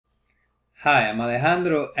Hi, I'm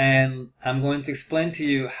Alejandro, and I'm going to explain to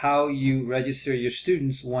you how you register your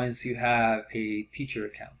students once you have a teacher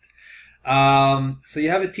account. So you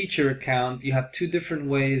have a teacher account. You have two different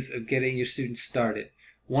ways of getting your students started.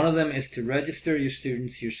 One of them is to register your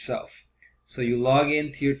students yourself. So you log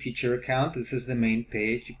into your teacher account. This is the main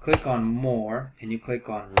page. You click on More, and you click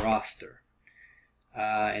on Roster.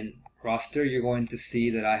 In Roster, you're going to see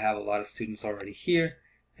that I have a lot of students already here.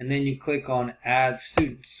 And then you click on Add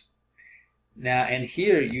Students. Now, and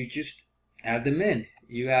here you just add them in.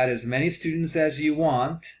 You add as many students as you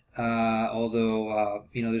want, although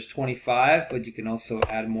there's 25, but you can also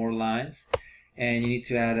add more lines. And you need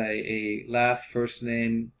to add a last, first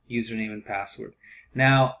name, username, and password.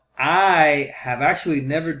 Now, I have actually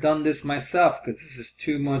never done this myself because this is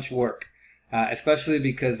too much work, especially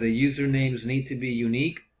because the usernames need to be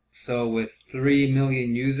unique. So with 3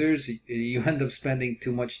 million users, you end up spending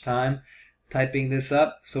too much time typing this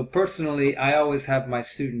up. So personally, I always have my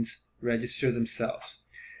students register themselves.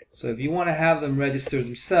 So if you want to have them register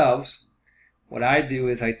themselves, what I do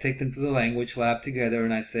is I take them to the language lab together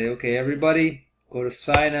and I say, okay, everybody go to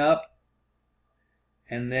sign up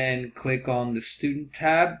and then click on the student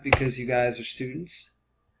tab because you guys are students.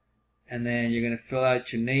 And then you're going to fill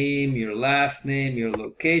out your name, your last name, your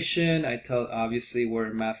location. I tell obviously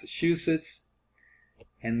we're in Massachusetts.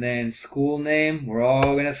 And then school name, we're all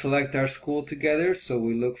going to select our school together, so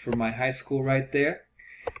we look for my high school right there.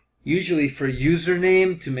 Usually for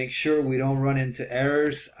username, to make sure we don't run into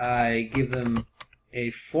errors, I give them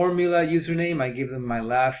a formula username. I give them my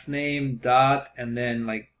last name, dot, and then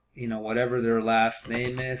whatever their last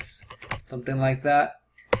name is, something like that.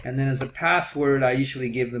 And then as a password, I usually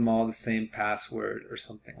give them all the same password or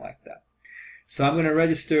something like that. So I'm going to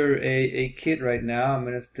register a kid right now. I'm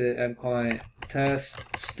calling it Test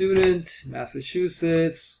Student,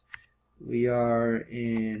 Massachusetts. We are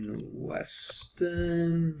in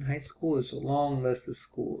Weston High School. There's a long list of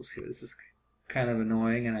schools here. This is kind of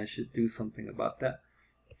annoying, and I should do something about that.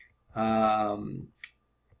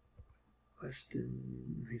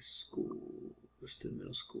 Weston High School, Weston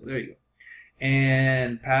Middle School. There you go.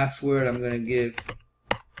 And password, I'm going to give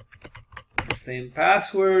the same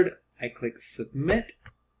password. I click Submit.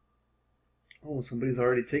 Oh, somebody's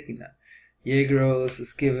already taking that. Yegros,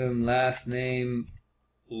 let's give him last name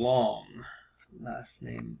Long. Last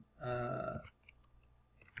name.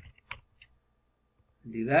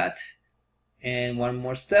 Do that. And one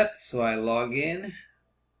more step. So I log in.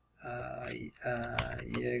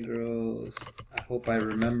 Yegros. I hope I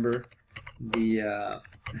remember the,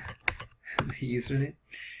 the username.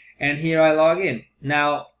 And here I log in.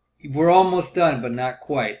 Now, we're almost done, but not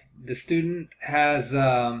quite. The student has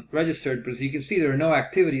registered, but as you can see, there are no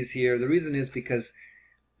activities here. The reason is because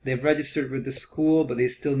they've registered with the school, but they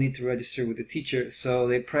still need to register with the teacher. So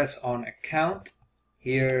they press on Account.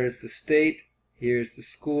 Here's the state. Here's the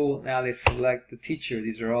school. Now they select the teacher.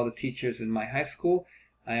 These are all the teachers in my high school.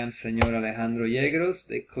 I am Señor Alejandro Yegros.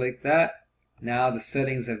 They click that. Now the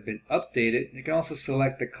settings have been updated. You can also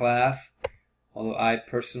select the class, although I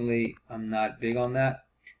personally am not big on that.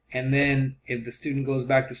 And then if the student goes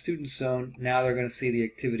back to Student Zone, now they're going to see the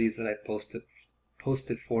activities that I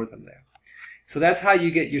posted for them there. So that's how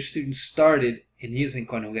you get your students started in using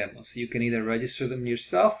Conjuguemos. You can either register them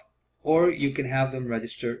yourself or you can have them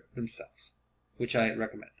register themselves, which I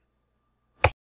recommend.